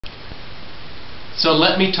So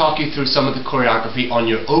let me talk you through some of the choreography on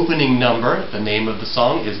your opening number. The name of the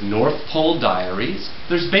song is North Pole Diaries.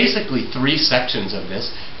 There's basically 3 sections of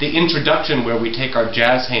this. The introduction, where we take our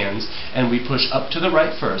jazz hands and we push up to the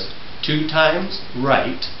right first, 2 times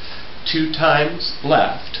right, 2 times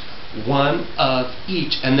left, 1 of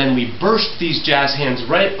each, and then we burst these jazz hands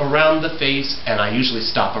right around the face, and I usually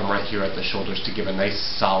stop them right here at the shoulders to give a nice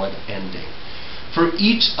solid ending. For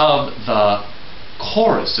each of the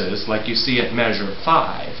choruses, like you see at measure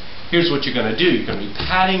 5, here's what you're going to do. You're going to be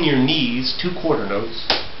patting your knees 2 quarter notes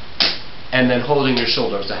and then holding your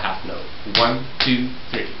shoulders a half note. 1, 2,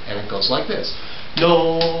 3. And it goes like this.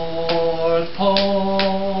 North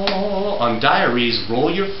Pole. On diaries,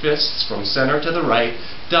 roll your fists from center to the right.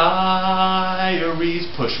 Diaries,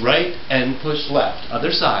 push right and push left.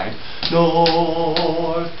 Other side.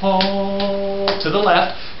 North Pole. To the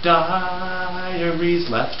left. Diaries,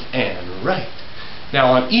 left and right.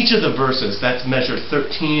 Now on each of the verses, that's measure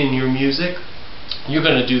 13 in your music, you're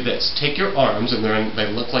going to do this. Take your arms, and they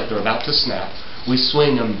look like they're about to snap. We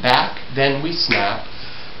swing them back, then we snap.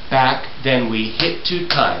 Back, then we hit 2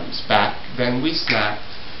 times. Back, then we snap.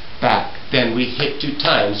 Back, then we hit 2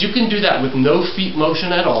 times. You can do that with no feet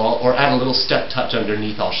motion at all, or add a little step touch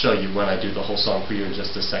underneath. I'll show you when I do the whole song for you in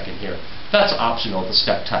just a second here. That's optional, the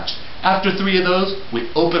step touch. After 3 of those, we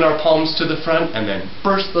open our palms to the front and then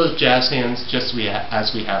burst those jazz hands just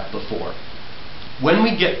as we have before. When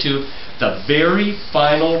we get to the very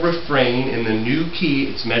final refrain in the new key,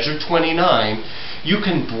 it's measure 29, you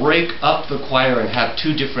can break up the choir and have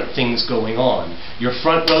 2 different things going on. Your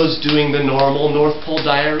front row's doing the normal North Pole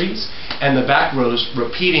Diaries, and the back row's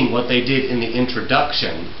repeating what they did in the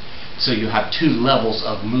introduction. So you have 2 levels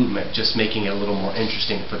of movement, just making it a little more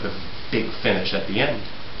interesting for the big finish at the end.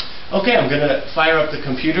 Okay, I'm going to fire up the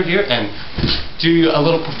computer here and do a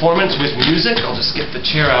little performance with music. I'll just get the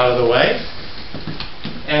chair out of the way.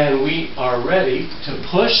 And we are ready to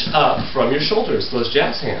push up from your shoulders, those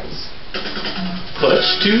jazz hands.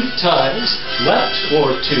 Push 2 times, left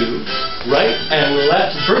for 2, right and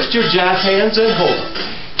left. Burst your jazz hands and hold them.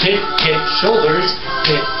 Hip, hip, shoulders,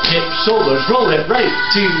 hip, hip, shoulders. Roll it, right,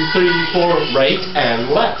 2, 3, 4, right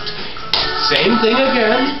and left. Same thing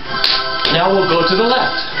again. Now we'll go to the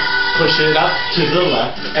left. Push it up to the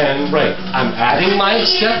left and right. I'm adding my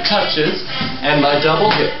step touches and my double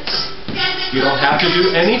hits. You don't have to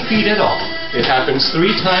do any feet at all. It happens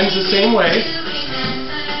 3 times the same way.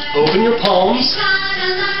 Open your palms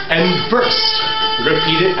and burst.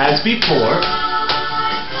 Repeat it as before.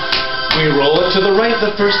 We roll it to the right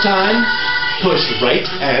the first time. Push right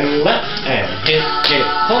and left and hit, hit,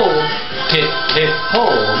 hold. Hit, hit,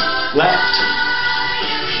 hold. Left.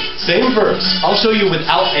 Same verse. I'll show you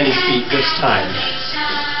without any feet this time.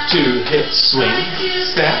 2 hit, swing,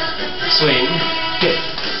 snap, swing, hit.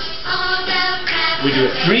 We do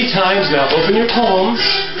it 3 times. Now open your palms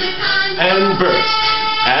and burst,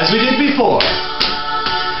 as we did before.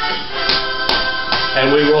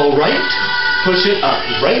 And we roll right, push it up,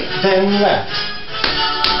 right, then left.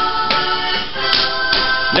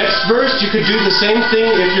 Next verse, you could do the same thing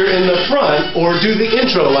if you're in the front, or do the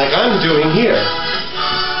intro like I'm doing here.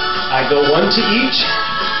 I go 1 to each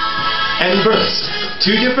and burst.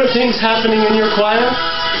 2 different things happening in your choir.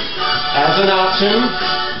 As an option,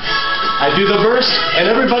 I do the burst and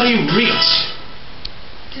everybody reach.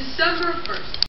 December 1st.